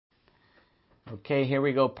Okay, here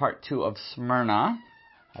we go, part 2 of Smyrna.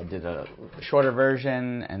 I did a shorter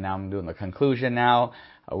version, and now I'm doing the conclusion now.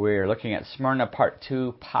 We're looking at Smyrna, part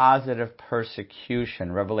 2, positive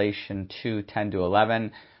persecution, Revelation 2, 10 to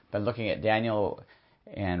 11. Been looking at Daniel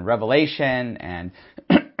and Revelation, and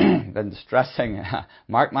been stressing,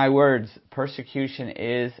 mark my words, persecution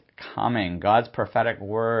is coming. God's prophetic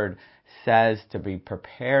word says to be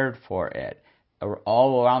prepared for it,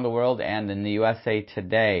 all around the world and in the USA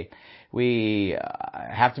today. We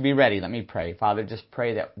have to be ready. Let me pray. Father, just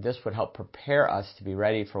pray that this would help prepare us to be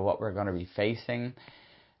ready for what we're going to be facing.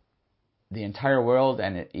 The entire world,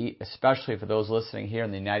 and especially for those listening here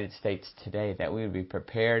in the United States today, that we would be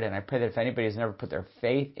prepared. And I pray that if anybody has never put their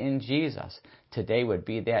faith in Jesus, today would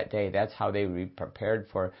be that day. That's how they would be prepared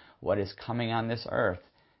for what is coming on this earth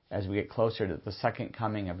as we get closer to the second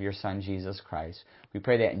coming of your Son, Jesus Christ. We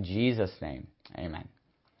pray that in Jesus' name. Amen.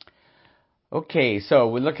 Okay, so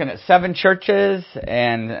we're looking at 7 churches,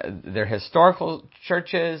 and they're historical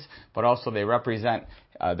churches, but also they represent,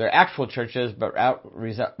 they're actual churches, but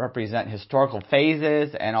represent historical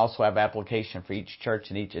phases, and also have application for each church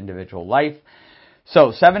and each individual life.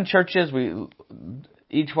 So 7 churches,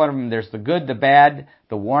 each one of them, there's the good, the bad,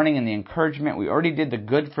 the warning, and the encouragement. We already did the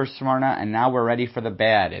good for Smyrna, and now we're ready for the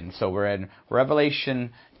bad. And so we're in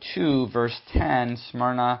Revelation 2, verse 10,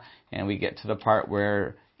 Smyrna, and we get to the part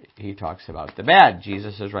where he talks about the bad.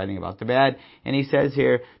 Jesus is writing about the bad. And he says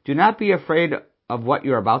here, "Do not be afraid of what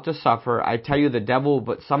you are about to suffer. I tell you, the devil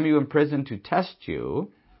will put some of you in prison to test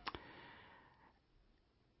you,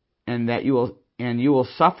 and you will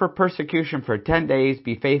suffer persecution for 10 days.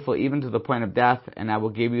 Be faithful even to the point of death, and I will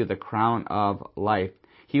give you the crown of life.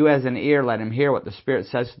 He who has an ear, let him hear what the Spirit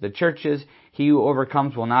says to the churches. He who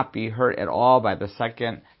overcomes will not be hurt at all by the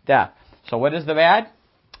second death." So what is the bad?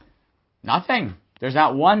 Nothing. There's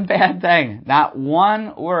not one bad thing, not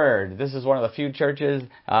one word. This is one of the few churches,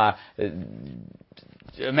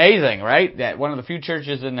 amazing, right? That one of the few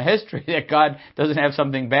churches in the history that God doesn't have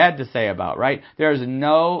something bad to say about, right? There's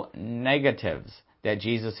no negatives that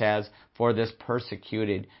Jesus has for this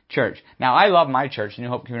persecuted church. Now, I love my church, New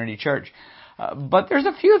Hope Community Church. But there's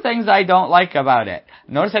a few things I don't like about it.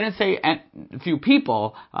 Notice I didn't say a few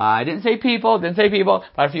people. I didn't say people,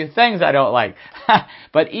 but a few things I don't like.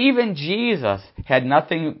 But even Jesus had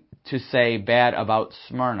nothing to say bad about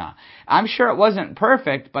Smyrna. I'm sure it wasn't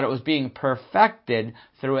perfect, but it was being perfected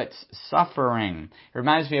through its suffering. It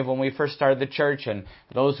reminds me of when we first started the church, and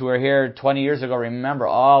those who were here 20 years ago remember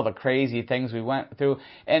all the crazy things we went through,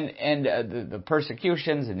 and the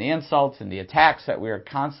persecutions and the insults and the attacks that we were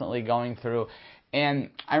constantly going through. And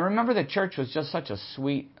I remember the church was just such a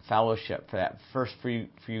sweet fellowship for that first few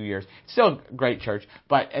years. Still a great church,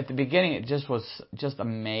 but at the beginning it just was just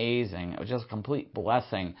amazing. It was just a complete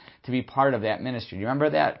blessing to be part of that ministry. Do you remember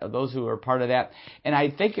that? Those who were part of that? And I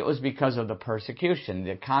think it was because of the persecution,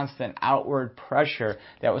 the constant outward pressure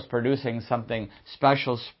that was producing something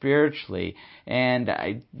special spiritually. And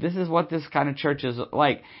this is what this kind of church is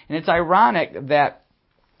like. And it's ironic that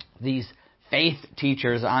these faith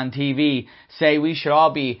teachers on TV say we should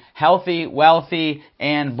all be healthy, wealthy,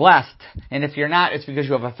 and blessed. And if you're not, it's because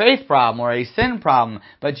you have a faith problem or a sin problem.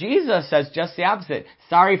 But Jesus says just the opposite.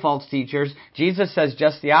 Sorry, false teachers. Jesus says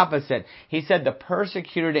just the opposite. He said the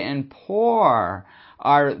persecuted and poor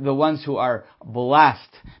are the ones who are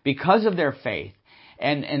blessed because of their faith.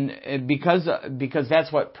 And because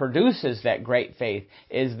that's what produces that great faith,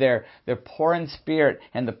 is their poor in spirit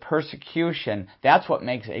and the persecution. That's what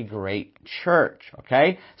makes a great church,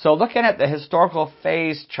 okay? So looking at the historical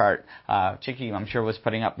phase chart, Chicky, I'm sure, was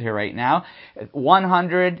putting up here right now,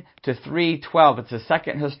 100 to 312. It's the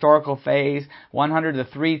second historical phase, 100 to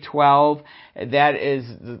 312. That is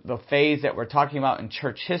the phase that we're talking about in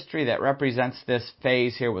church history that represents this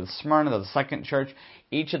phase here with Smyrna, the second church.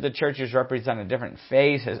 Each of the churches represent a different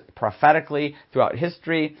phase prophetically throughout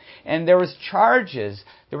history, and there was charges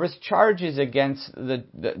against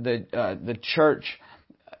the church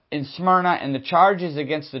in Smyrna, and the charges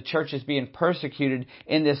against the churches being persecuted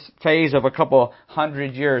in this phase of a couple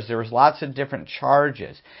hundred years. There was lots of different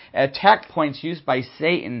charges, attack points used by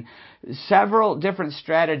Satan, several different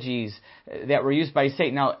strategies that were used by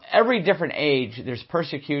Satan. Now, every different age, there's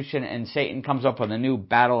persecution, and Satan comes up with a new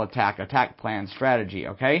battle attack plan strategy,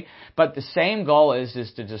 okay? But the same goal is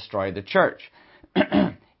to destroy the church.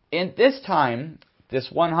 In this time, this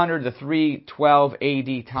 100 to 312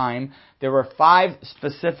 AD time, there were 5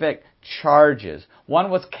 specific charges. One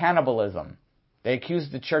was cannibalism. They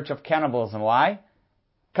accused the church of cannibalism. Why?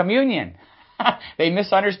 Communion. They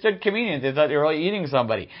misunderstood communion. They thought they were really eating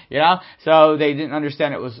somebody, So they didn't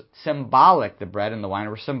understand it was symbolic. The bread and the wine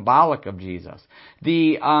were symbolic of Jesus.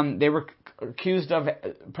 They were accused of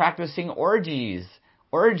practicing orgies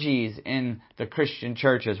in the Christian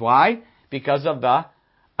churches. Why? Because of the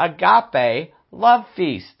agape love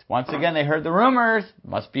feast. Once again, they heard the rumors.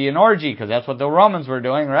 Must be an orgy, because that's what the Romans were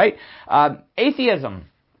doing, right? Atheism.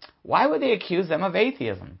 Why would they accuse them of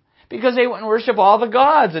atheism? Because they wouldn't worship all the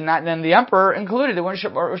gods, and the emperor included. They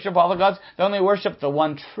wouldn't worship all the gods. They only worshiped the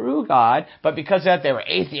one true God. But because of that, they were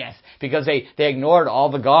atheists. Because they ignored all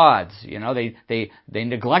the gods. They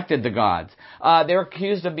neglected the gods. They were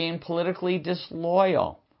accused of being politically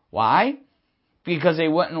disloyal. Why? Because they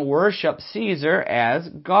wouldn't worship Caesar as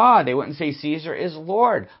God. They wouldn't say Caesar is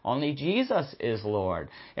Lord. Only Jesus is Lord.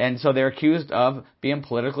 And so they're accused of being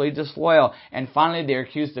politically disloyal. And finally, they're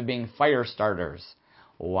accused of being fire starters.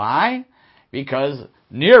 Why? Because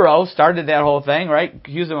Nero started that whole thing, right?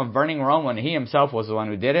 Accused them of burning Rome when he himself was the one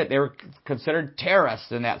who did it. They were considered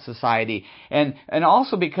terrorists in that society. And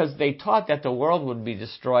also because they taught that the world would be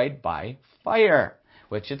destroyed by fire,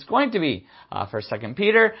 which it's going to be. For 2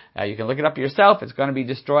 Peter, you can look it up yourself. It's going to be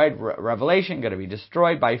destroyed. Revelation, going to be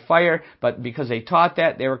destroyed by fire. But because they taught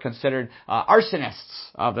that, they were considered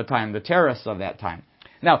arsonists of the time, the terrorists of that time.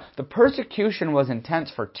 Now, the persecution was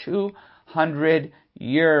intense for 200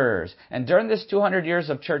 years. And during this 200 years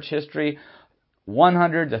of church history,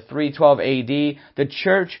 100 to 312 AD, the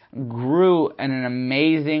church grew at an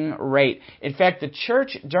amazing rate. In fact, the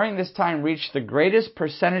church during this time reached the greatest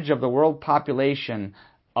percentage of the world population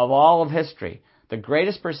of all of history. The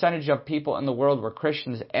greatest percentage of people in the world were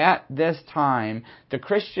Christians at this time. The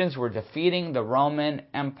Christians were defeating the Roman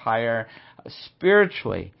Empire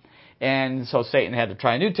spiritually. And so Satan had to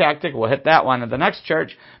try a new tactic. We'll hit that one in the next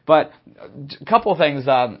church. But a couple things.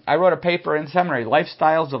 I wrote a paper in seminary,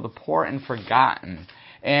 Lifestyles of the Poor and Forgotten.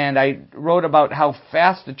 And I wrote about how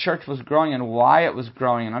fast the church was growing and why it was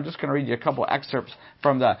growing. And I'm just going to read you a couple excerpts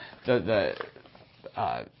from the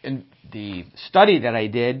study that I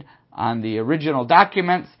did on the original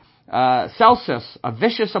documents. Celsus, a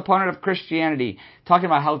vicious opponent of Christianity, talking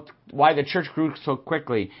about why the church grew so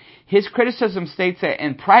quickly. His criticism states that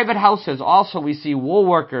in private houses also we see wool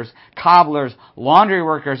workers, cobblers, laundry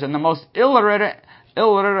workers, and the most illiterate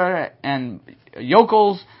and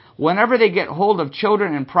yokels. Whenever they get hold of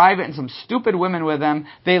children in private and some stupid women with them,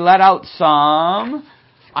 they let out some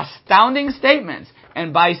astounding statements.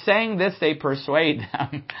 And by saying this, they persuade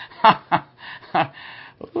them.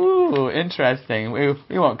 Ooh, interesting.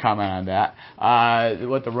 We won't comment on that.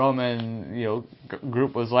 What the Roman,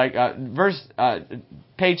 group was like.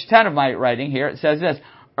 Page 10 of my writing here, it says this: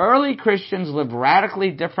 early Christians lived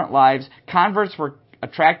radically different lives. Converts were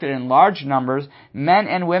attracted in large numbers. Men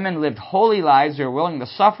and women lived holy lives. They were willing to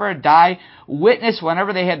suffer, die, witness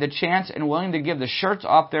whenever they had the chance, and willing to give the shirts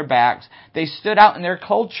off their backs. They stood out in their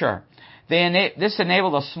culture. This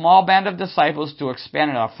enabled a small band of disciples to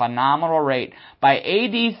expand at a phenomenal rate. By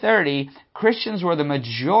AD 30, Christians were the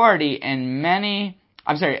majority in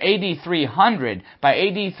AD 300. By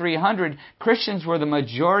AD 300, Christians were the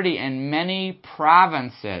majority in many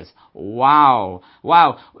provinces. Wow.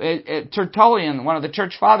 Tertullian, one of the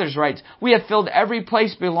church fathers, writes, "We have filled every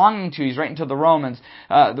place belonging to," he's writing to the Romans,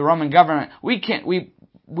 the Roman government.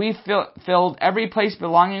 We filled every place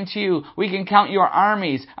belonging to you. We can count your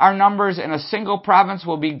armies. Our numbers in a single province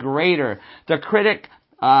will be greater. The critic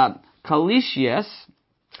Calisius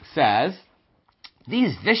says,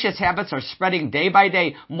 "These vicious habits are spreading day by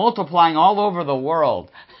day, multiplying all over the world."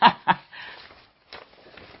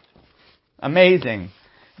 Amazing.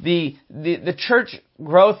 The church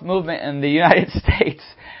growth movement in the United States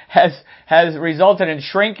has resulted in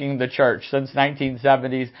shrinking the church since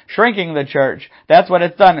 1970s. Shrinking the church. That's what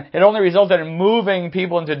it's done. It only resulted in moving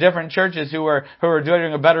people into different churches who are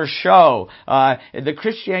doing a better show. The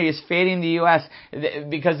Christianity is fading in the U.S.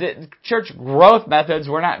 because church growth methods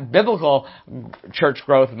were not biblical church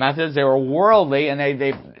growth methods. They were worldly, and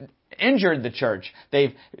they've injured the church.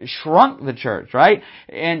 They've shrunk the church, right?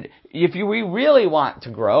 And if we really want to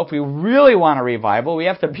grow, if we really want a revival, we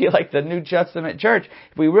have to be like the New Testament church.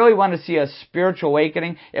 If we really want to see a spiritual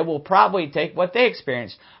awakening, it will probably take what they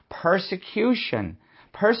experienced: persecution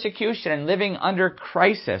and living under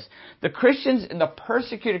crisis. The Christians in the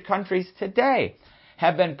persecuted countries today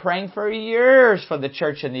have been praying for years for the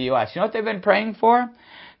church in the U.S. You know what they've been praying for?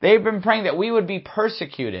 They've been praying that we would be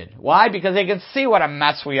persecuted. Why? Because they can see what a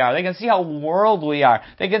mess we are. They can see how worldly we are.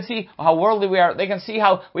 They can see how worldly we are. They can see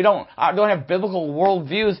how we don't have biblical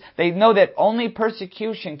worldviews. They know that only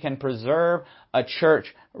persecution can preserve a church,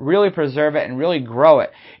 really preserve it and really grow it.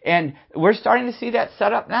 And we're starting to see that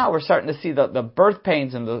set up now. We're starting to see the birth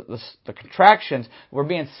pains and the contractions. We're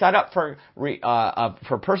being set up for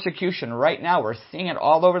persecution right now. We're seeing it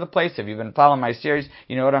all over the place. If you've been following my series,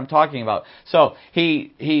 you know what I'm talking about. So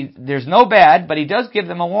there's no bad, but he does give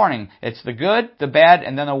them a warning. It's the good, the bad,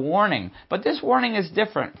 and then a warning. But this warning is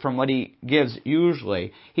different from what he gives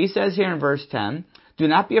usually. He says here in verse 10, do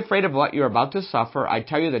not be afraid of what you are about to suffer. I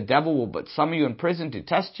tell you, the devil will put some of you in prison to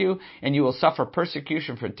test you, and you will suffer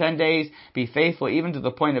persecution for 10 days. Be faithful even to the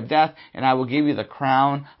point of death, and I will give you the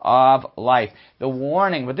crown of life. The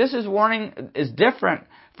warning, but this warning is different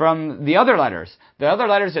from the other letters. The other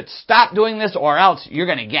letters that stop doing this or else you're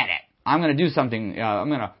going to get it. I'm going to do something. I'm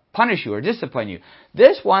going to punish you or discipline you.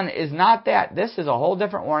 This one is not that. This is a whole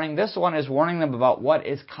different warning. This one is warning them about what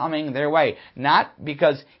is coming their way. Not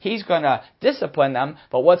because he's going to discipline them,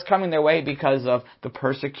 but what's coming their way because of the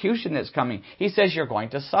persecution that's coming. He says you're going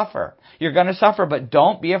to suffer. You're going to suffer, but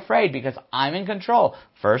don't be afraid because I'm in control.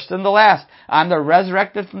 First and the last. I'm the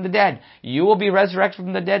resurrected from the dead. You will be resurrected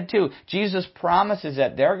from the dead too. Jesus promises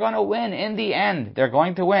that they're going to win in the end. They're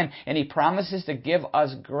going to win. And he promises to give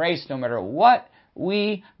us grace no matter what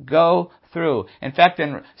we go through. In fact,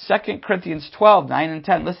 in 2 Corinthians 12, 9 and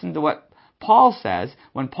 10, listen to what Paul says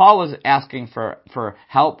when Paul was asking for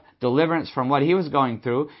help, deliverance from what he was going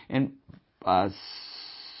through. In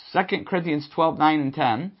 2 Corinthians 12, 9 and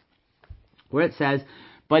 10, where it says,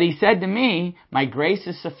 but he said to me, my grace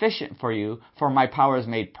is sufficient for you, for my power is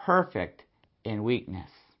made perfect in weakness.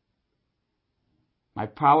 My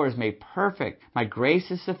power is made perfect. My grace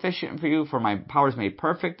is sufficient for you, for my power is made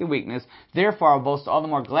perfect in weakness. Therefore, I'll boast all the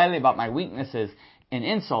more gladly about my weaknesses and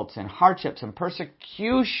insults and hardships and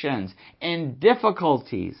persecutions and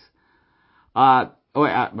difficulties. I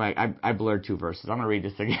blurred two verses. I'm going to read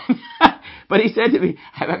this again. But he said to me,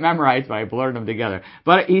 I have it memorized, but I blurred them together.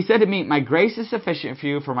 But he said to me, my grace is sufficient for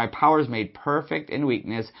you, for my power is made perfect in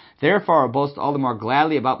weakness. Therefore, I'll boast all the more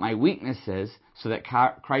gladly about my weaknesses, so that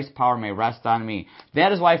Christ's power may rest on me.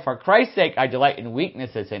 That is why, for Christ's sake, I delight in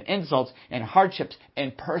weaknesses and insults and hardships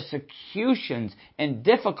and persecutions and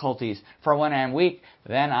difficulties. For when I am weak,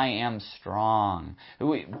 then I am strong.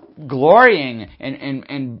 Glorying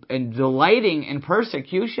and delighting in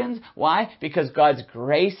persecutions. Why? Because God's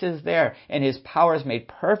grace is there and His power is made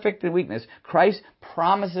perfect in weakness. Christ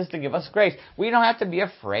promises to give us grace. We don't have to be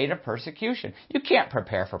afraid of persecution. You can't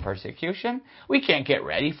prepare for persecution. We can't get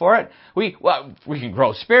ready for it. We can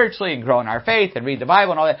grow spiritually and grow in our faith and read the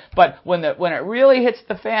Bible and all that. But when it really hits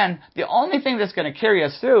the fan, the only thing that's going to carry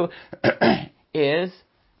us through is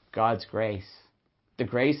God's grace. The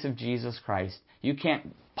grace of Jesus Christ. You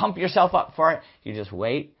can't pump yourself up for it. You just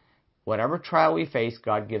wait. Whatever trial we face,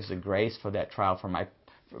 God gives the grace for that trial. For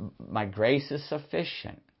my grace is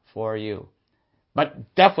sufficient for you.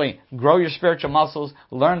 But definitely grow your spiritual muscles,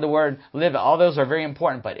 learn the Word, live it. All those are very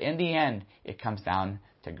important. But in the end, it comes down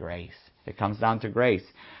to grace. It comes down to grace.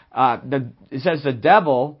 It says the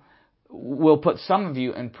devil will put some of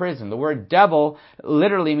you in prison. The word devil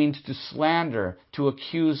literally means to slander, to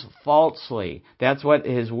accuse falsely. That's what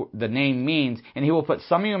the name means. And he will put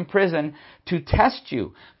some of you in prison to test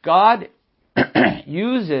you. God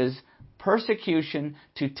uses persecution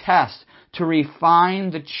to test, to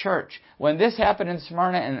refine the church. When this happened in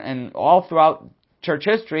Smyrna and all throughout church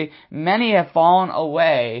history, many have fallen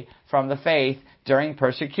away from the faith during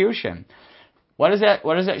persecution. What does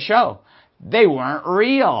that show? They weren't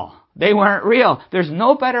real. They weren't real. There's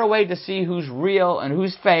no better way to see who's real and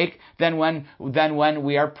who's fake than when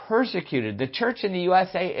we are persecuted. The church in the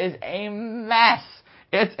USA is a mess.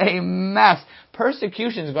 It's a mess.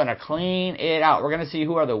 Persecution is going to clean it out. We're going to see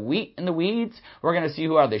who are the wheat and the weeds. We're going to see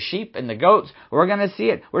who are the sheep and the goats. We're going to see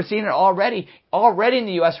it. We're seeing it already. Already in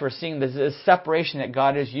the U.S. we're seeing this separation that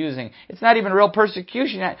God is using. It's not even real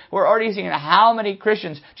persecution yet. We're already seeing how many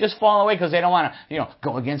Christians just fall away because they don't want to,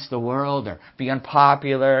 go against the world or be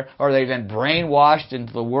unpopular, or they've been brainwashed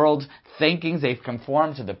into the world's thinkings. They've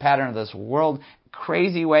conformed to the pattern of this world.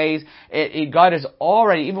 Crazy ways. God is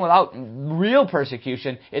already, even without real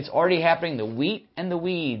persecution, it's already happening. The wheat and the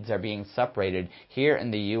weeds are being separated here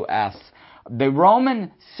in the U.S. The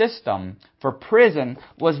Roman system for prison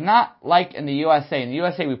was not like in the USA. In the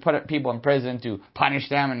USA, we put people in prison to punish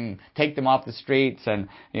them and take them off the streets, and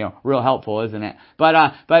real helpful, isn't it? But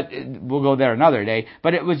we'll go there another day.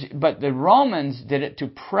 But the Romans did it to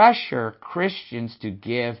pressure Christians to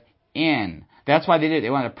give in. That's why they did. They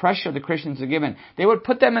wanted to pressure the Christians to give in. They would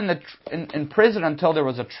put them in prison until there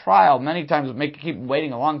was a trial. Many times it would keep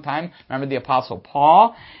waiting a long time. Remember the Apostle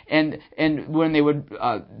Paul? And when they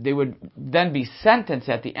would then be sentenced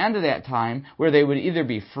at the end of that time, where they would either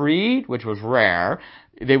be freed, which was rare,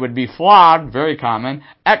 they would be flogged, very common,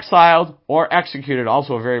 exiled, or executed,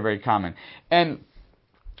 also very, very common. And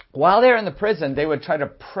while they're in the prison, they would try to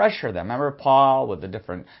pressure them. Remember Paul with the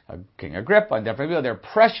different King Agrippa and different people? They're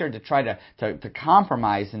pressured to try to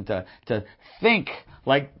compromise and to think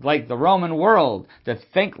like the Roman world, to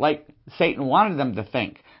think like Satan wanted them to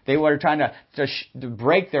think. They were trying to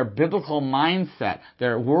break their biblical mindset,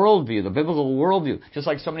 their worldview, the biblical worldview. Just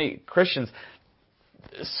like so many Christians,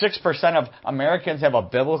 6% of Americans have a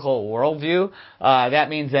biblical worldview. That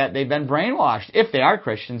means that they've been brainwashed. If they are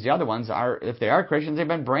Christians, the other ones are, if they are Christians, they've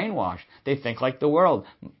been brainwashed. They think like the world.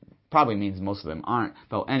 Probably means most of them aren't.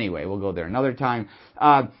 But anyway, we'll go there another time.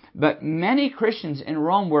 But many Christians in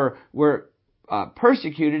Rome were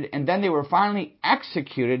persecuted, and then they were finally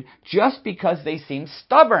executed just because they seemed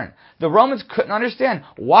stubborn. The Romans couldn't understand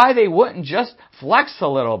why they wouldn't just flex a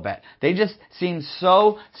little bit. They just seemed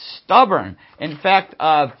so stubborn. In fact,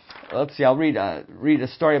 let's see, I'll read a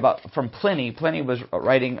story from Pliny. Pliny was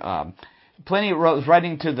writing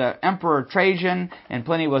to the Emperor Trajan, and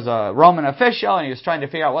Pliny was a Roman official, and he was trying to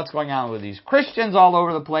figure out what's going on with these Christians all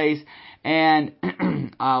over the place. And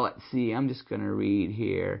let's see, I'm just going to read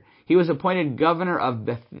here. He was appointed governor of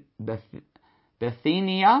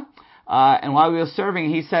Bithynia, and while he was serving,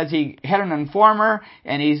 he says he had an informer,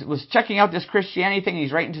 and he was checking out this Christianity thing.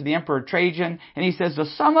 He's writing to the Emperor Trajan, and he says, the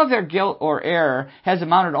sum of their guilt or error has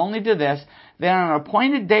amounted only to this, that on an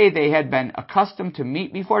appointed day they had been accustomed to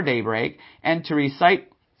meet before daybreak, and to recite,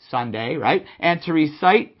 Sunday, right, and to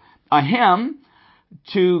recite a hymn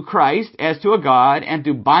to Christ as to a God, and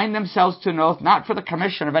to bind themselves to an oath not for the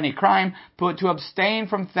commission of any crime, but to abstain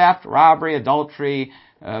from theft, robbery, adultery,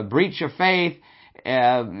 breach of faith.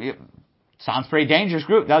 Sounds pretty dangerous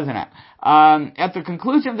group, doesn't it? At the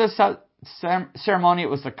conclusion of this ceremony, it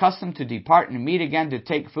was the custom to depart and meet again to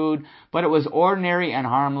take food, but it was ordinary and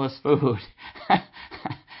harmless food.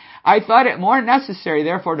 I thought it more necessary,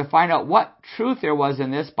 therefore, to find out what truth there was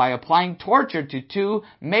in this by applying torture to 2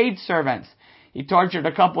 maidservants. He tortured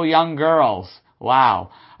a couple young girls,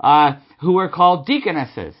 who were called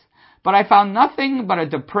deaconesses. But I found nothing but a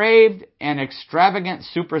depraved and extravagant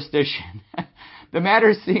superstition. The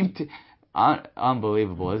matter seemed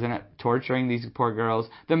unbelievable, isn't it? Torturing these poor girls.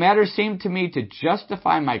 The matter seemed to me to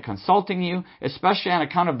justify my consulting you, especially on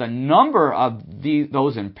account of the number of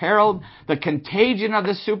those imperiled. The contagion of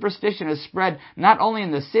this superstition is spread not only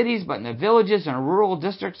in the cities, but in the villages and rural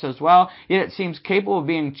districts as well. Yet it seems capable of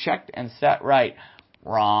being checked and set right.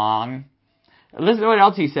 Wrong. Listen to what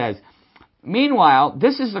else he says. Meanwhile,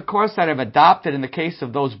 this is the course that I've adopted in the case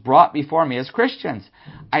of those brought before me as Christians.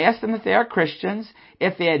 I ask them if they are Christians.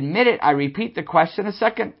 If they admit it, I repeat the question a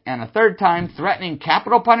second and a third time, threatening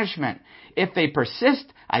capital punishment. If they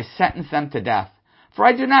persist, I sentence them to death. For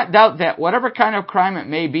I do not doubt that whatever kind of crime it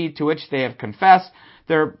may be to which they have confessed,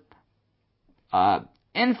 their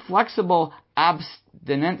inflexible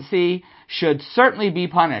obstinacy should certainly be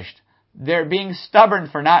punished. They're being stubborn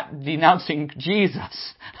for not denouncing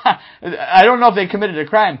Jesus. I don't know if they committed a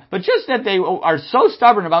crime, but just that they are so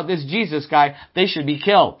stubborn about this Jesus guy, they should be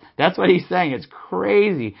killed. That's what he's saying. It's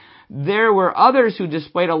crazy. There were others who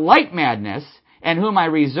displayed a like madness, and whom I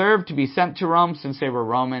reserved to be sent to Rome since they were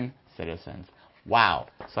Roman citizens. Wow.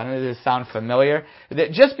 So does this sound familiar?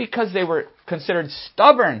 That just because they were considered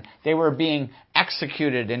stubborn, they were being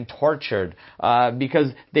executed and tortured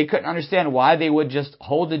because they couldn't understand why they would just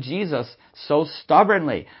hold to Jesus so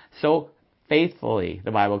stubbornly, so faithfully, the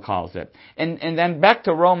Bible calls it. And then back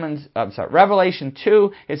to Revelation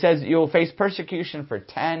 2, it says you will face persecution for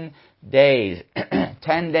 10 days.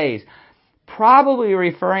 10 days. Probably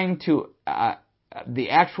referring to the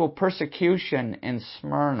actual persecution in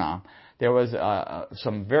Smyrna. There was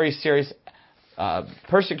some very serious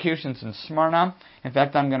persecutions in Smyrna. In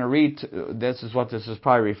fact, I'm going to read, this is what this is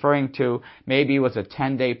probably referring to. Maybe it was a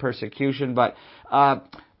 10-day persecution, but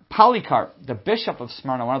Polycarp, the bishop of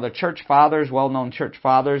Smyrna, one of the church fathers, well-known church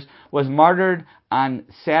fathers, was martyred on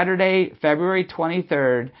Saturday, February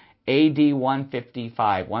 23rd, AD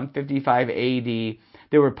 155. 155 AD.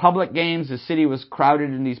 There were public games. The city was crowded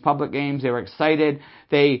in these public games. They were excited.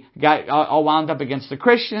 They got all wound up against the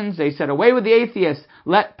Christians. They said, away with the atheists.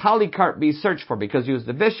 Let Polycarp be searched for, because he was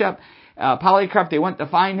the bishop. Polycarp, they went to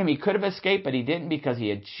find him. He could have escaped, but he didn't, because he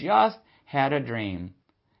had just had a dream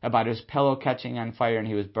about his pillow catching on fire and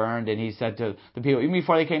he was burned. And he said to the people, even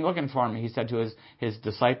before they came looking for him, he said to his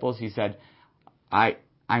disciples, he said, I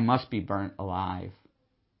I must be burnt alive.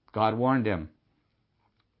 God warned him.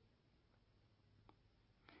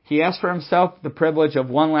 He asked for himself the privilege of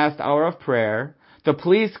one last hour of prayer. The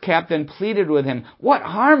police captain pleaded with him, what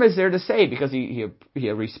harm is there to say? Because he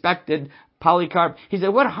respected Polycarp. He said,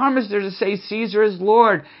 what harm is there to say Caesar is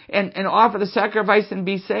Lord and offer the sacrifice and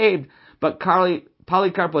be saved? But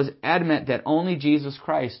Polycarp was adamant that only Jesus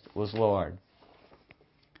Christ was Lord.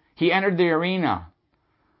 He entered the arena.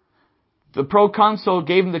 The proconsul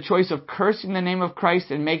gave him the choice of cursing the name of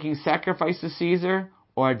Christ and making sacrifice to Caesar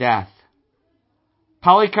or death.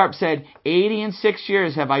 Polycarp said, 86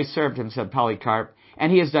 years have I served him, said Polycarp,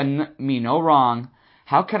 and he has done me no wrong.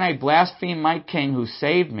 How can I blaspheme my king who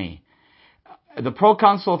saved me? The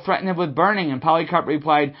proconsul threatened him with burning, and Polycarp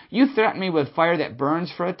replied, you threaten me with fire that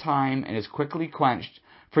burns for a time and is quickly quenched,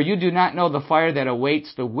 for you do not know the fire that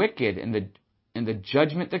awaits the wicked in the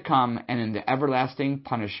judgment to come and in the everlasting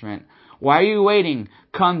punishment. Why are you waiting?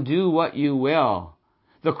 Come, do what you will.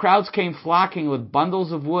 The crowds came flocking with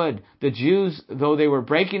bundles of wood. The Jews, though they were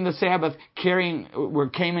breaking the Sabbath, came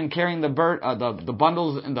and carrying the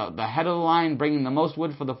bundles in the head of the line, bringing the most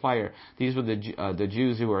wood for the fire. These were the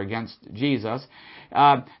Jews who were against Jesus.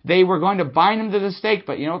 They were going to bind him to the stake,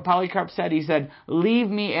 but you know what Polycarp said? He said, leave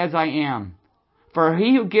me as I am. For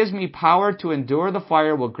he who gives me power to endure the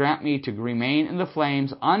fire will grant me to remain in the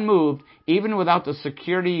flames, unmoved, even without the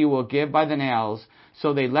security you will give by the nails.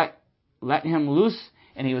 So they let him loose,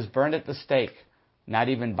 and he was burned at the stake, not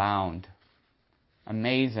even bound.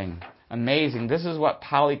 Amazing. Amazing. This is what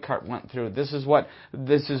Polycarp went through. This is what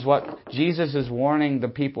Jesus is warning the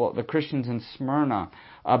people, the Christians in Smyrna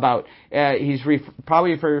about. He's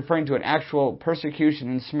probably referring to an actual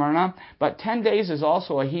persecution in Smyrna, but 10 days is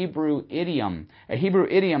also a Hebrew idiom.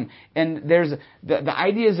 And there's the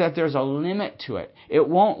idea is that there's a limit to it. It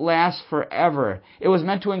won't last forever. It was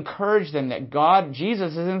meant to encourage them that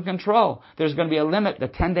Jesus is in control. There's going to be a limit, the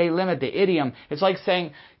 10-day limit, the idiom. It's like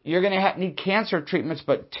saying you're going to need cancer treatments,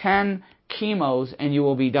 but 10 chemos and you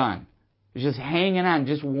will be done. Just hanging on,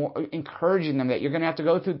 just encouraging them that you're going to have to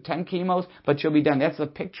go through 10 chemos, but you'll be done. That's the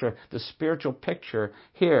picture, the spiritual picture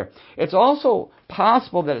here. It's also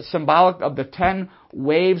possible that it's symbolic of the 10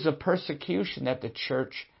 waves of persecution that the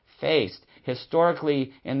church faced.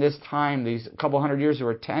 Historically, in this time, these couple hundred years, there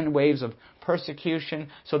were 10 waves of persecution.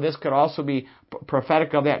 So this could also be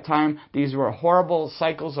prophetic of that time. These were horrible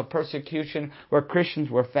cycles of persecution where Christians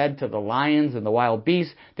were fed to the lions and the wild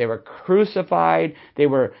beasts. They were crucified. They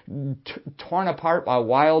were torn apart by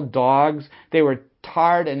wild dogs. They were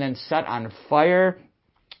tarred and then set on fire.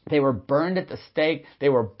 They were burned at the stake. They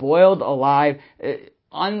were boiled alive.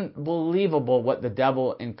 Unbelievable what the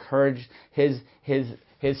devil encouraged his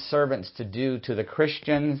servants to do to the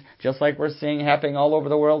Christians, just like we're seeing happening all over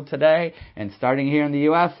the world today, and starting here in the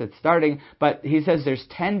U.S., it's starting. But he says there's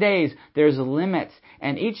 10 days, there's limits,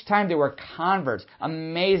 and each time there were converts.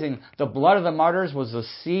 Amazing. The blood of the martyrs was the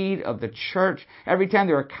seed of the church. Every time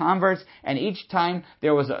there were converts, and each time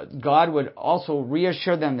God would also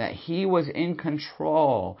reassure them that He was in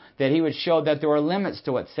control, that He would show that there were limits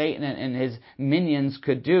to what Satan and his minions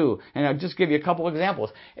could do. And I'll just give you a couple of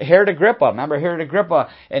examples. Herod Agrippa, remember Herod Agrippa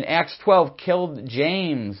in Acts 12 killed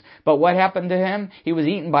James. But what happened to him? He was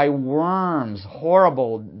eaten by worms.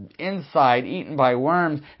 Horrible inside, eaten by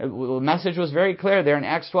worms. The message was very clear there in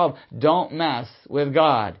Acts 12. Don't mess with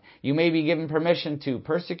God. You may be given permission to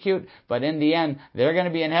persecute, but in the end, they're going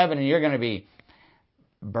to be in heaven and you're going to be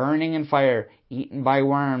burning in fire, eaten by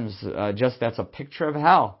worms. That's a picture of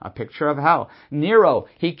hell. A picture of hell. Nero,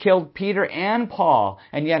 he killed Peter and Paul.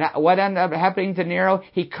 And yet what ended up happening to Nero?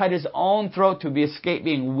 He cut his own throat to escape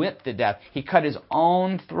being whipped to death. He cut his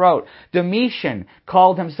own throat. Domitian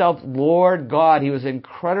called himself Lord God. He was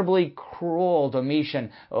incredibly cruel,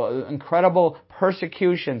 Domitian. Incredible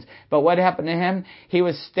persecutions. But what happened to him? He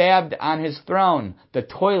was stabbed on his throne, the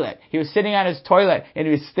toilet. He was sitting on his toilet and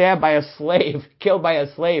he was stabbed by a slave, killed by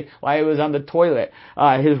a slave while he was on the toilet,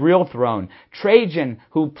 his real throne. Trajan,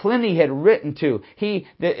 who Pliny had written to, and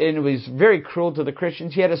it was very cruel to the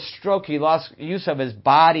Christians. He had a stroke. He lost use of his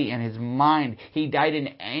body and his mind. He died in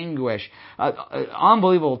anguish.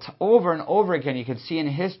 Unbelievable. Over and over again, you can see in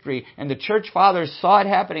history. And the church fathers saw it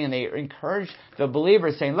happening, and they encouraged the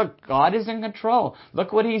believers, saying, look, God is in control.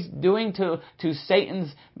 Look what He's doing to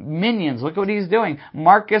Satan's minions. Look what He's doing.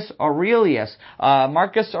 Marcus Aurelius.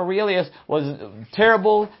 Marcus Aurelius was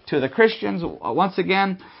terrible to the Christians. Once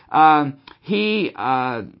again, he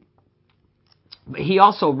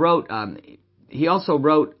also wrote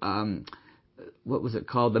what was it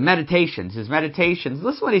called? The Meditations. His Meditations.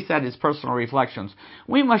 Listen to what he said, his personal reflections.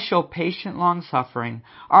 We must show patient long-suffering.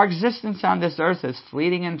 Our existence on this earth is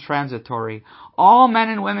fleeting and transitory. All men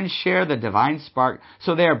and women share the divine spark,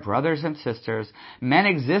 so they are brothers and sisters. Men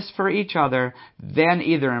exist for each other, then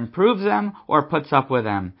either improves them or puts up with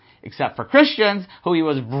them. Except for Christians, who he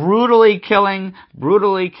was brutally killing,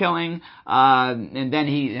 and then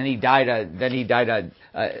he died a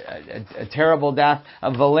terrible death.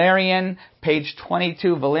 Valerian, page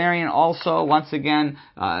 22. Valerian also, once again,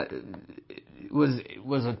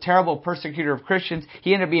 was a terrible persecutor of Christians.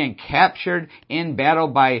 He ended up being captured in battle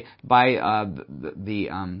by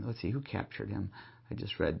let's see, who captured him? I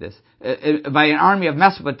just read this. By an army of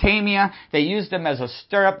Mesopotamia. They used him as a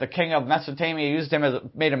stirrup. The king of Mesopotamia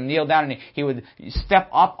made him kneel down, and he would step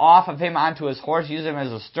up off of him onto his horse, use him as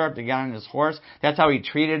a stirrup to get on his horse. That's how he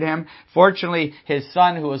treated him. Fortunately, his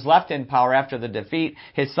son, who was left in power after the defeat,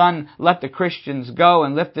 his son let the Christians go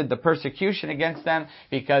and lifted the persecution against them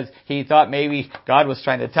because he thought maybe God was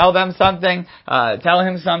trying to tell him something.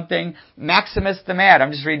 Maximus the Mad.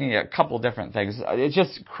 I'm just reading a couple different things. It's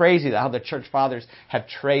just crazy how the church fathers have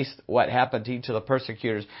traced what happened to each of the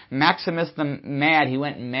persecutors. Maximus the Mad, he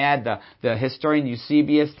went mad. The historian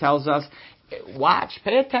Eusebius tells us. Watch,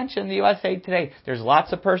 pay attention in the USA today. There's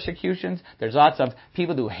lots of persecutions. There's lots of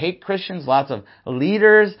people who hate Christians, lots of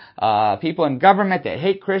leaders, people in government that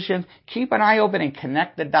hate Christians. Keep an eye open and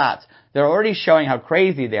connect the dots. They're already showing how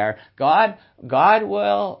crazy they are. God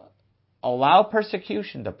will allow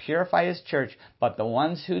persecution to purify His church, but the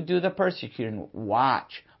ones who do the persecuting,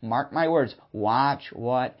 watch. Mark my words, watch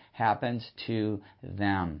what happens to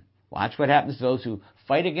them. Watch what happens to those who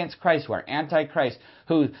fight against Christ, who are anti-Christ,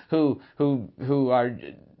 who are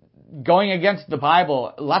going against the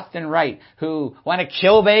Bible left and right, who want to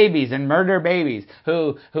kill babies and murder babies,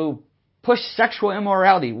 who push sexual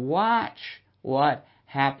immorality. Watch what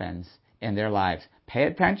happens in their lives. Pay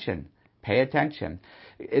attention. Pay attention.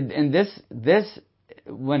 And this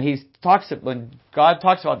when God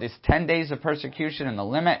talks about these 10 days of persecution and the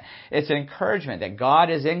limit, it's an encouragement that God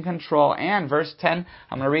is in control. And verse 10,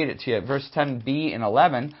 I'm going to read it to you. Verse 10b and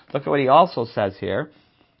 11. Look at what he also says here.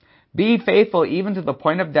 Be faithful even to the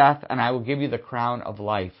point of death, and I will give you the crown of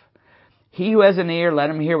life. He who has an ear, let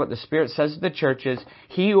him hear what the Spirit says to the churches.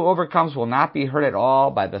 He who overcomes will not be hurt at all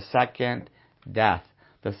by the second death.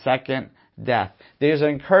 The second death. There's an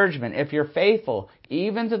encouragement. If you're faithful,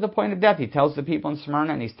 even to the point of death, he tells the people in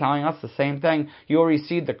Smyrna, and he's telling us the same thing, you will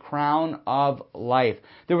receive the crown of life.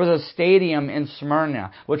 There was a stadium in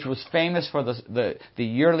Smyrna, which was famous for the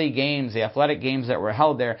yearly games, the athletic games that were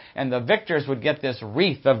held there, and the victors would get this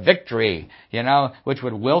wreath of victory, which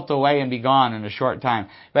would wilt away and be gone in a short time.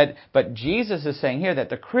 But Jesus is saying here that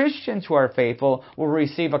the Christians who are faithful will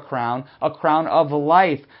receive a crown of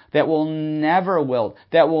life that will never wilt,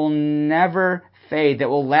 that will never fade, that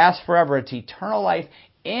will last forever. It's eternal life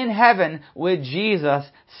in heaven with Jesus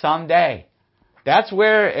someday. That's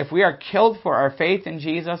where, if we are killed for our faith in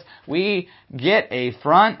Jesus, we get a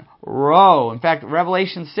front row. In fact,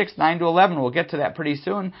 Revelation 6, 9-11, we'll get to that pretty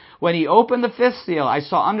soon. When he opened the fifth seal, I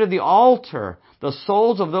saw under the altar the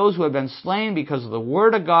souls of those who had been slain because of the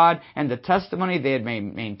word of God and the testimony they had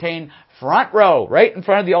maintained. Front row, right in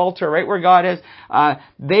front of the altar, right where God is.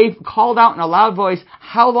 They called out in a loud voice,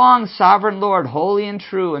 how long, sovereign Lord, holy and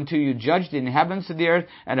true, until you judge the inhabitants of the earth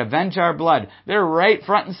and avenge our blood? They're right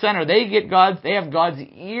front and center. They have God's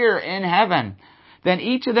ear in heaven. Then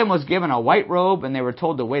each of them was given a white robe, and they were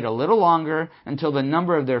told to wait a little longer until the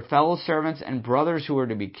number of their fellow servants and brothers who were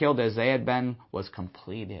to be killed as they had been was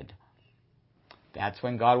completed. That's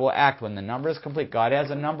when God will act, when the number is complete. God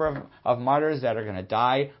has a number of martyrs that are going to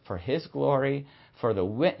die for His glory, for the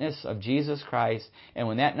witness of Jesus Christ. And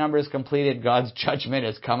when that number is completed, God's judgment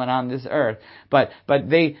is coming on this earth. But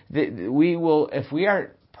we will, if we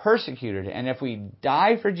are persecuted and if we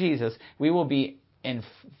die for Jesus, we will be in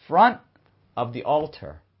front of the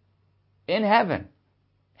altar in heaven,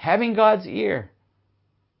 having God's ear.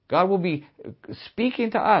 God will be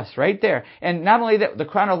speaking to us right there. And not only that, the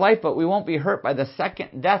crown of life, but we won't be hurt by the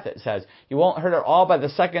second death, it says. You won't hurt at all by the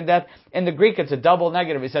second death. In the Greek, it's a double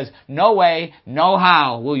negative. It says, no way, no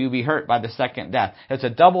how will you be hurt by the second death. It's a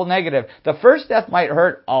double negative. The first death might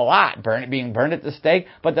hurt a lot, being burned at the stake,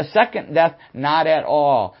 but the second death, not at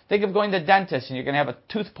all. Think of going to the dentist and you're going to have a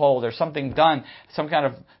tooth pulled or something done, some kind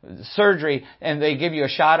of surgery, and they give you a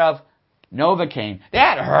shot of Novocaine.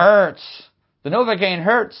 That hurts. The Novocaine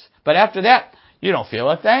hurts, but after that, you don't feel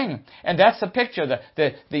a thing. And that's the picture.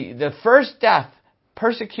 The first death,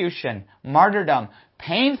 persecution, martyrdom,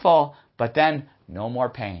 painful, but then no more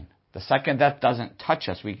pain. The second death doesn't touch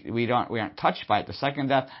us. We aren't touched by it. The second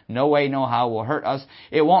death, no way, no how will hurt us.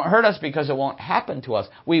 It won't hurt us because it won't happen to us.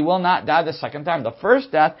 We will not die the second time. The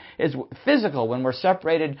first death is physical, when we're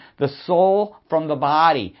separated the soul from the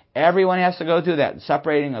body. Everyone has to go through that,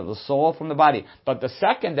 separating of the soul from the body. But the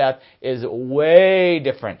second death is way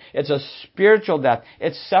different. It's a spiritual death.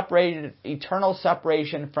 It's separated, eternal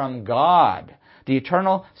separation from God. The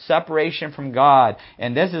eternal separation from God.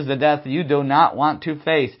 And this is the death you do not want to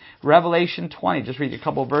face. Revelation 20, just read a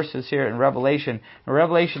couple verses here in Revelation. In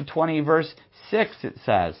Revelation 20 verse 6 it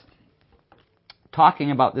says, talking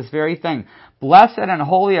about this very thing, blessed and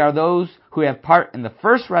holy are those who have part in the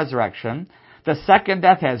first resurrection. The second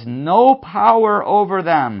death has no power over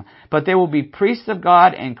them, but they will be priests of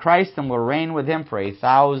God and Christ and will reign with Him for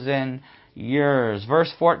 1,000 years.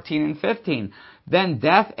 Verse 14 and 15. Then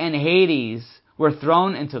death and Hades were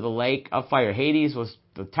thrown into the lake of fire. Hades was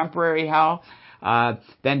the temporary hell.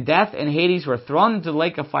 Then death and Hades were thrown into the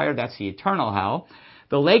lake of fire. That's the eternal hell.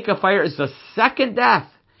 The lake of fire is the second death.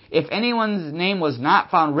 If anyone's name was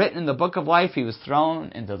not found written in the book of life, he was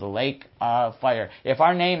thrown into the lake of fire. If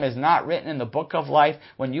our name is not written in the book of life,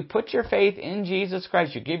 when you put your faith in Jesus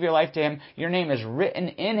Christ, you give your life to Him, your name is written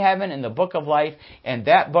in heaven in the book of life, and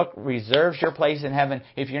that book reserves your place in heaven.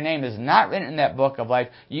 If your name is not written in that book of life,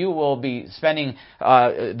 you will be spending,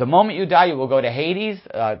 the moment you die, you will go to Hades,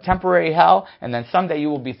 temporary hell, and then someday you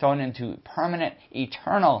will be thrown into permanent,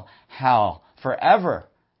 eternal hell forever.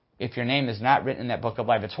 If your name is not written in that book of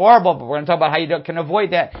life. It's horrible, but we're going to talk about how you can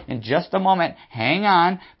avoid that in just a moment. Hang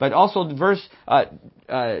on. But also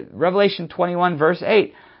Revelation 21 verse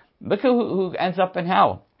 8. Look at who ends up in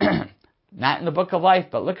hell. Not in the book of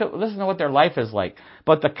life, but listen to what their life is like.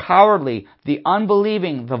 But the cowardly, the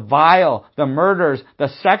unbelieving, the vile, the murderers, the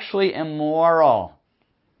sexually immoral.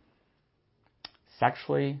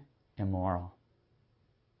 Sexually immoral.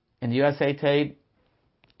 In the USA Today,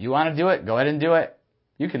 you want to do it? Go ahead and do it.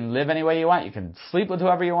 You can live any way you want. You can sleep with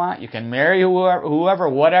whoever you want. You can marry whoever,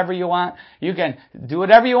 whatever you want. You can do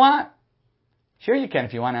whatever you want. Sure you can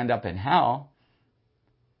if you want to end up in hell.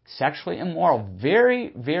 Sexually immoral.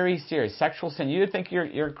 Very, very serious. Sexual sin. You think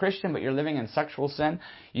you're a Christian, but you're living in sexual sin.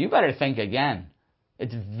 You better think again.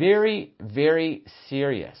 It's very, very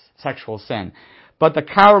serious. Sexual sin. But the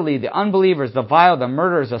cowardly, the unbelievers, the vile, the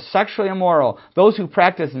murderers, the sexually immoral, those who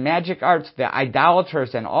practice magic arts, the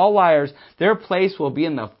idolaters, and all liars, their place will be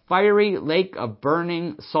in the fiery lake of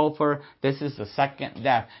burning sulfur. This is the second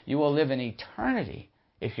death. You will live in eternity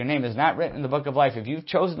if your name is not written in the book of life. If you've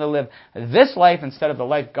chosen to live this life instead of the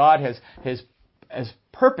life God has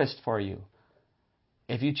purposed for you.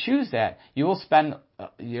 If you choose that, you will spend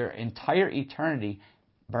your entire eternity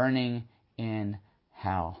burning in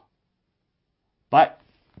hell. But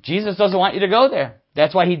Jesus doesn't want you to go there.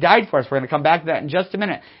 That's why He died for us. We're going to come back to that in just a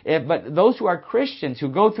minute. But those who are Christians who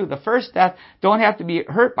go through the first death don't have to be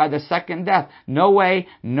hurt by the second death. No way,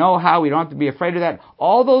 no how. We don't have to be afraid of that.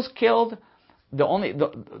 All those killed,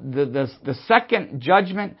 the second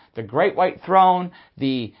judgment, the great white throne,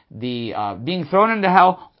 the being thrown into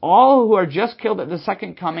hell, all who are just killed at the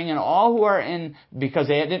second coming, and all who are in, because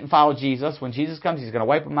they didn't follow Jesus, when Jesus comes, He's going to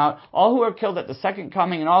wipe them out. All who are killed at the second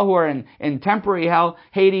coming, and all who are in temporary hell,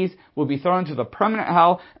 Hades, will be thrown to the permanent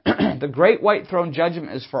hell. The great white throne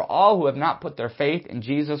judgment is for all who have not put their faith in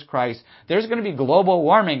Jesus Christ. There's going to be global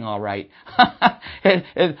warming, all right.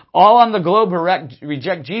 and all on the globe who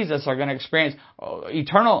reject Jesus are going to experience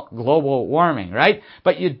eternal global warming, right?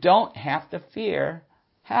 But you don't have to fear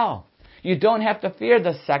hell. You don't have to fear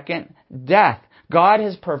the second death. God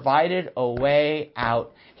has provided a way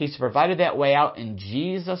out. He's provided that way out in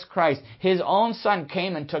Jesus Christ. His own Son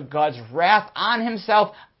came and took God's wrath on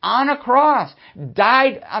Himself on a cross,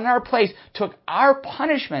 died on our place, took our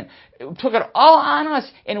punishment, took it all on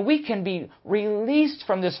us, and we can be released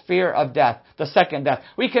from this fear of death, the second death.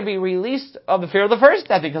 We can be released of the fear of the first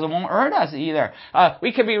death because it won't hurt us either.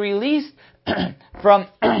 We can be released from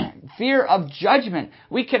fear of judgment.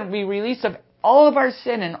 We can be released of all of our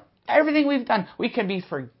sin and everything we've done. We can be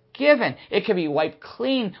forgiven. It can be wiped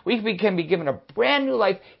clean. We can be given a brand new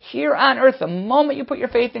life here on earth the moment you put your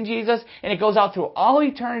faith in Jesus, and it goes out through all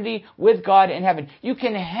eternity with God in heaven. You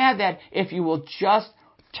can have that if you will just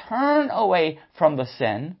turn away from the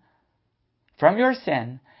sin, from your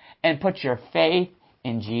sin, and put your faith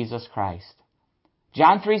in Jesus Christ.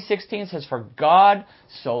 John 3:16 says, "For God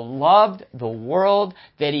so loved the world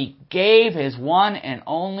that He gave His one and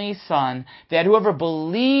only Son, that whoever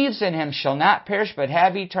believes in Him shall not perish but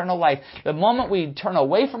have eternal life." The moment we turn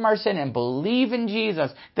away from our sin and believe in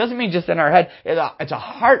Jesus, doesn't mean just in our head. It's a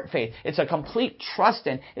heart faith. It's a complete trust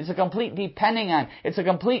in. It's a complete depending on. It's a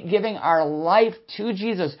complete giving our life to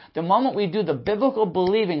Jesus. The moment we do the biblical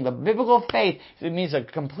believing, the biblical faith, it means to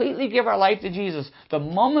completely give our life to Jesus. The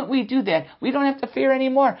moment we do that, we don't have to fear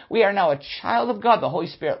anymore. We are now a child of God. The Holy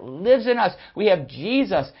Spirit lives in us. We have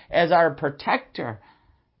Jesus as our protector.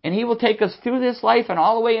 And He will take us through this life and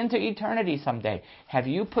all the way into eternity someday. Have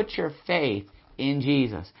you put your faith in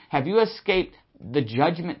Jesus? Have you escaped the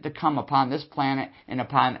judgment to come upon this planet and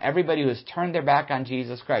upon everybody who has turned their back on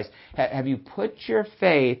Jesus Christ? Have you put your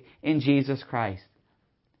faith in Jesus Christ?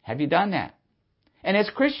 Have you done that? And as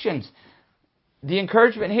Christians, the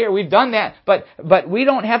encouragement here, we've done that, but we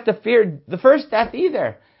don't have to fear the first death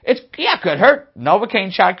either. It could hurt.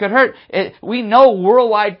 Novocaine shot could hurt. We know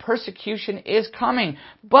worldwide persecution is coming,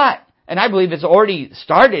 and I believe it's already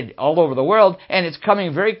started all over the world, and it's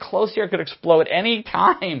coming very close here. It could explode any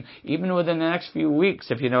time, even within the next few weeks,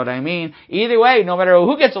 if you know what I mean. Either way, no matter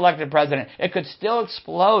who gets elected president, it could still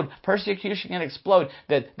explode. Persecution can explode.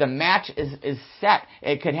 The match is set.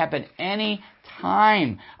 It could happen any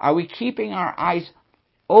time. Are we keeping our eyes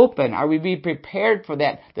open? Are we being prepared for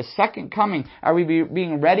that, the second coming? Are we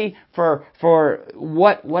being ready for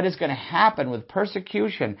what is going to happen with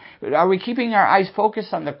persecution? Are we keeping our eyes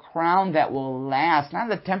focused on the crown that will last, not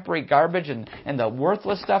the temporary garbage and the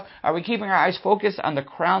worthless stuff? Are we keeping our eyes focused on the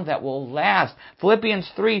crown that will last? Philippians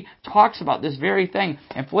 3 talks about this very thing.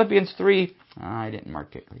 And Philippians 3, I didn't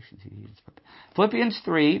mark it. Philippians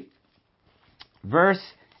 3, verse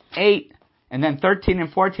 8, and then 13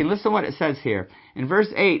 and 14. Listen to what it says here. In verse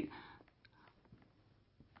 8,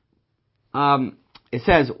 it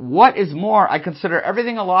says, "What is more, I consider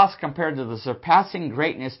everything a loss compared to the surpassing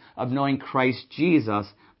greatness of knowing Christ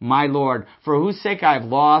Jesus, my Lord, for whose sake I have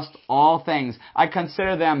lost all things. I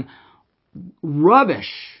consider them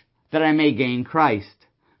rubbish that I may gain Christ."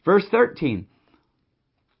 Verse 13,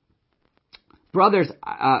 "Brothers,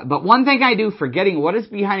 but one thing I do, forgetting what is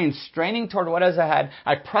behind and straining toward what is ahead,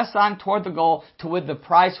 I press on toward the goal to win the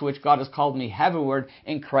prize for which God has called me heavenward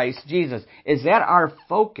in Christ Jesus." Is that our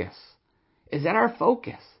focus? Is that our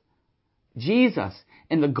focus? Jesus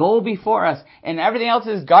and the goal before us, and everything else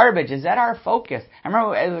is garbage. Is that our focus? I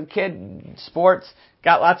remember as a kid, sports,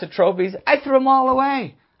 got lots of trophies. I threw them all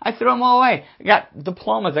away. I got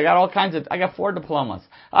diplomas. I got 4 diplomas.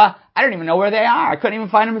 I don't even know where they are. I couldn't even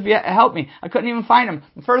find them if you helped me. I couldn't even find them.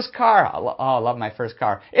 The first car. I love my first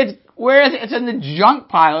car. Where is it? It's in the junk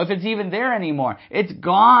pile, if it's even there anymore. It's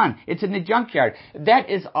gone. It's in the junkyard. That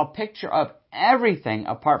is a picture of everything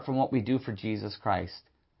apart from what we do for Jesus Christ.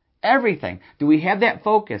 Everything. Do we have that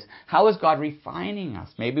focus? How is God refining us?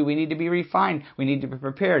 Maybe we need to be refined. We need to be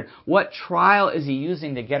prepared. What trial is He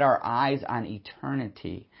using to get our eyes on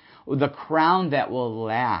eternity? The crown that will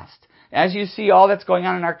last. As you see all that's going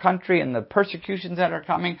on in our country and the persecutions that are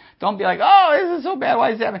coming, don't be like, "Oh, this is so bad.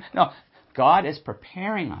 Why is that happening?" No. God is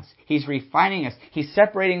preparing us. He's refining us. He's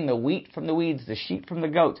separating the wheat from the weeds, the sheep from the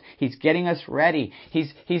goats. He's getting us ready.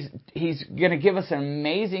 He's going to give us an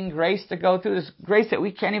amazing grace to go through, this grace that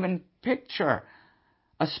we can't even picture.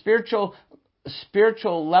 A spiritual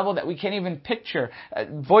level that we can't even picture.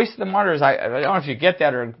 Voice of the Martyrs, I don't know if you get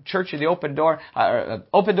that, or Church of the Open Door,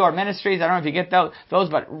 Open Door Ministries, I don't know if you get those,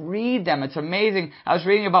 but read them. It's amazing. I was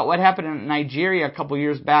reading about what happened in Nigeria a couple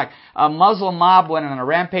years back. A Muslim mob went on a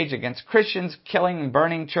rampage against Christians, killing and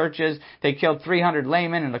burning churches. They killed 300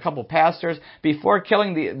 laymen and a couple pastors. Before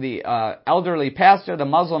killing the elderly pastor, the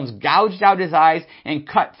Muslims gouged out his eyes and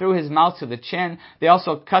cut through his mouth to the chin. They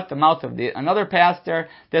also cut the mouth of another pastor.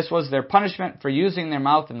 This was their punishment for using their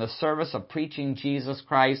mouth in the service of preaching Jesus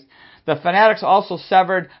Christ. The fanatics also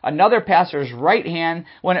severed another pastor's right hand.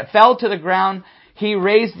 When it fell to the ground, he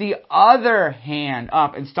raised the other hand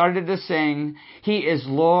up and started to sing, "He is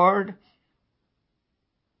Lord.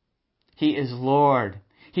 He is Lord.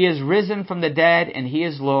 He is risen from the dead, and He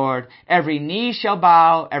is Lord. Every knee shall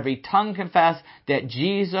bow, every tongue confess that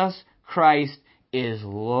Jesus Christ is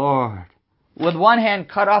Lord." With one hand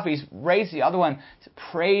cut off, he's raised the other one,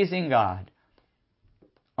 praising God.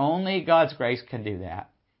 Only God's grace can do that.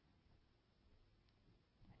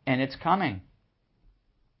 And it's coming.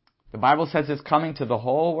 The Bible says it's coming to the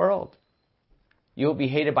whole world. You will be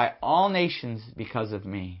hated by all nations because of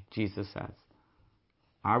me, Jesus says.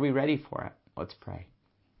 Are we ready for it? Let's pray.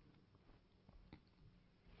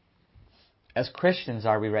 As Christians,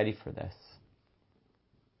 are we ready for this?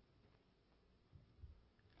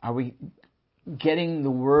 Are we getting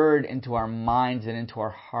the Word into our minds and into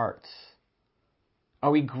our hearts?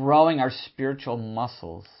 Are we growing our spiritual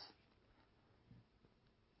muscles?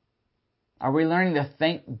 Are we learning to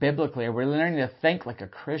think biblically? Are we learning to think like a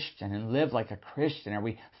Christian and live like a Christian? Are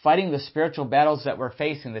we fighting the spiritual battles that we're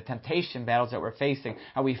facing, the temptation battles that we're facing?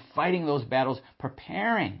 Are we fighting those battles,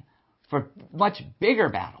 preparing for much bigger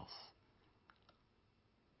battles?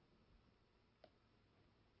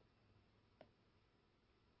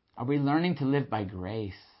 Are we learning to live by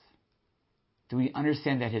grace? Do we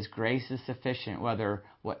understand that His grace is sufficient,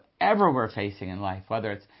 whatever we're facing in life,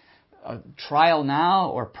 whether it's a trial now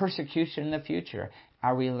or persecution in the future?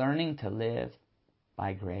 Are we learning to live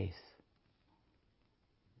by grace?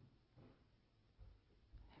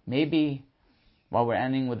 Maybe, while we're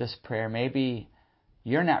ending with this prayer, maybe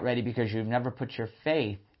you're not ready because you've never put your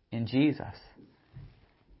faith in Jesus.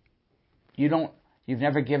 You've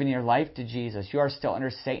never given your life to Jesus. You are still under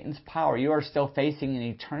Satan's power. You are still facing an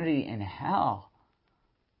eternity in hell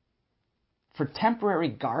for temporary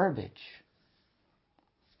garbage,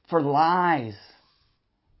 for lies,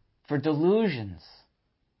 for delusions.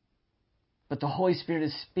 But the Holy Spirit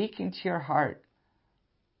is speaking to your heart,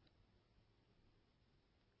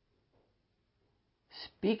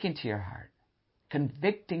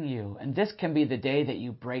 convicting you. And this can be the day that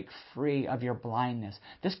you break free of your blindness.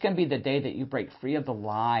 This can be the day that you break free of the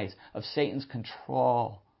lies, of Satan's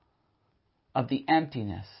control, of the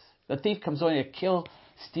emptiness. The thief comes only to kill,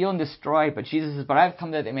 steal, and destroy. But Jesus says, but I've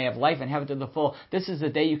come that they may have life and have it to the full. This is the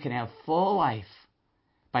day you can have full life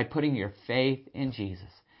by putting your faith in Jesus.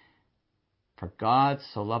 For God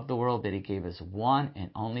so loved the world that He gave His one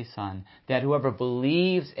and only Son, that whoever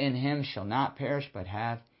believes in Him shall not perish but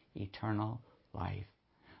have eternal life.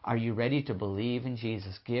 Are you ready to believe in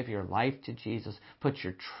Jesus? Give your life to Jesus. Put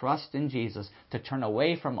your trust in Jesus, to turn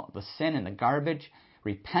away from the sin and the garbage.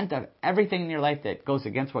 Repent of everything in your life that goes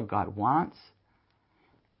against what God wants.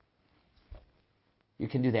 You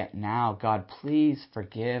can do that now. God, please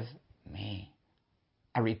forgive me.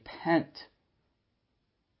 I repent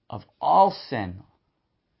of all sin.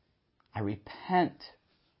 I repent.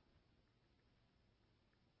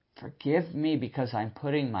 Forgive me because I'm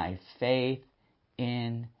putting my faith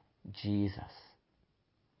in Jesus.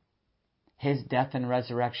 His death and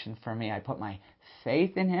resurrection for me. I put my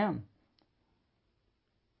faith in Him.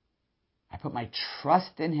 I put my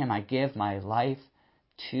trust in Him. I give my life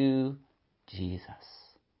to Jesus.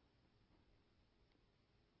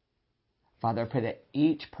 Father, I pray that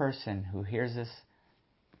each person who hears this,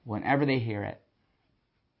 whenever they hear it,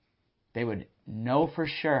 they would know for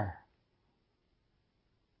sure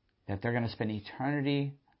that they're going to spend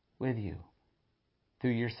eternity with You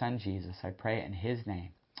through Your Son, Jesus. I pray in His name.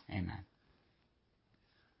 Amen.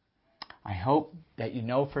 I hope that you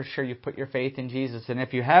know for sure you put your faith in Jesus. And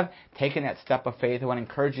if you have taken that step of faith, I want to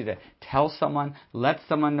encourage you to tell someone, let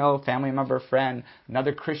someone know, family member, friend,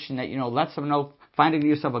 another Christian that you know, let someone know, finding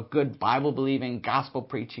yourself a good Bible-believing,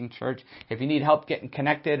 gospel-preaching church. If you need help getting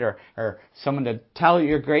connected or someone to tell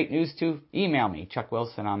your great news to, email me, Chuck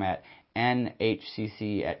Wilson. I'm at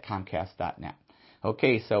nhcc@comcast.net.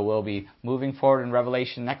 Okay, so we'll be moving forward in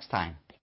Revelation next time.